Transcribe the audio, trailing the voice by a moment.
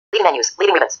Leading menus.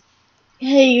 Leading ribbons.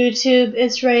 Hey YouTube,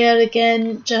 it's Rayette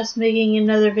again, just making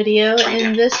another video.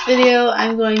 In this video,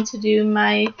 I'm going to do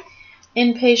my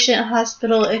inpatient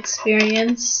hospital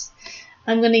experience.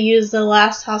 I'm going to use the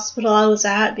last hospital I was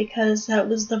at because that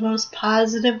was the most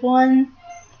positive one.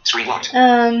 Screen locked.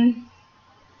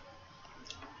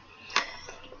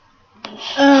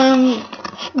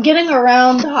 Getting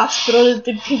around the hospital,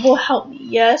 did people help me?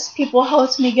 Yes, people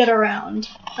helped me get around.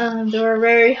 They were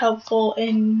very helpful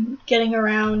in getting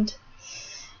around,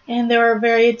 and they were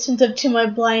very attentive to my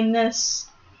blindness.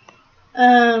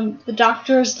 The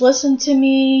doctors listened to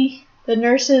me, the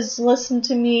nurses listened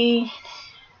to me.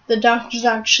 The doctors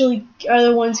actually are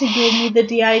the ones who gave me the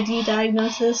DID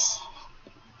diagnosis.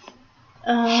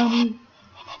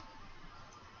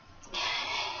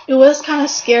 It was kind of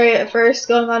scary at first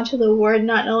going onto the ward,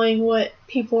 not knowing what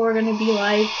people were going to be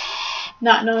like,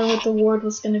 not knowing what the ward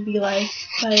was going to be like,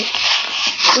 but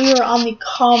we were on the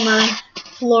calmer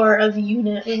floor of the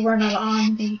unit. We were not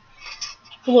on the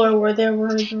floor where there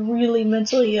were really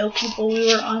mentally ill people.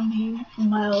 We were on the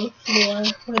mild floor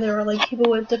where there were like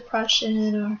people with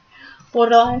depression or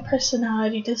borderline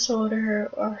personality disorder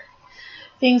or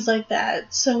things like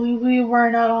that. So we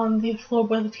were not on the floor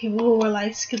where the people who were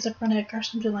like schizophrenic or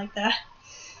something like that.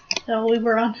 So we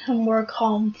were on a more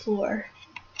calm floor.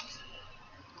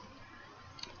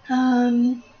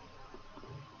 I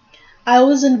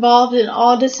was involved in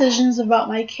all decisions about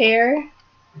my care.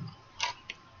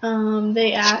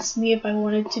 They asked me if I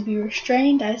wanted to be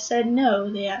restrained. I said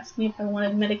no. They asked me if I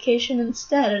wanted medication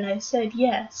instead, and I said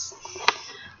yes.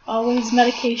 Always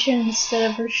medication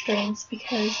instead of restraints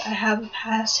because I have a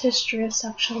past history of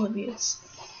sexual abuse.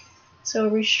 So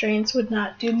restraints would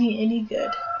not do me any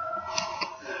good.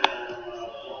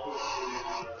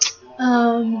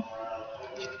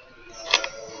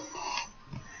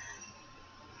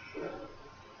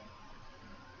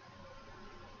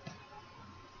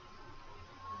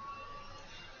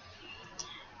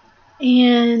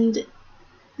 And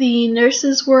the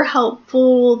nurses were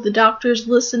helpful. The doctors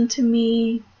listened to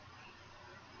me.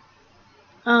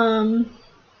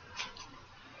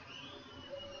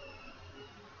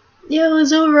 Yeah, it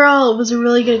was a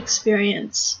really good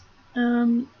experience.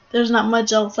 There's not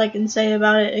much else I can say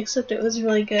about it except it was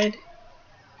really good.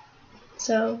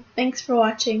 So, thanks for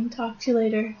watching. Talk to you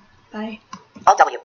later. Bye. Alt W.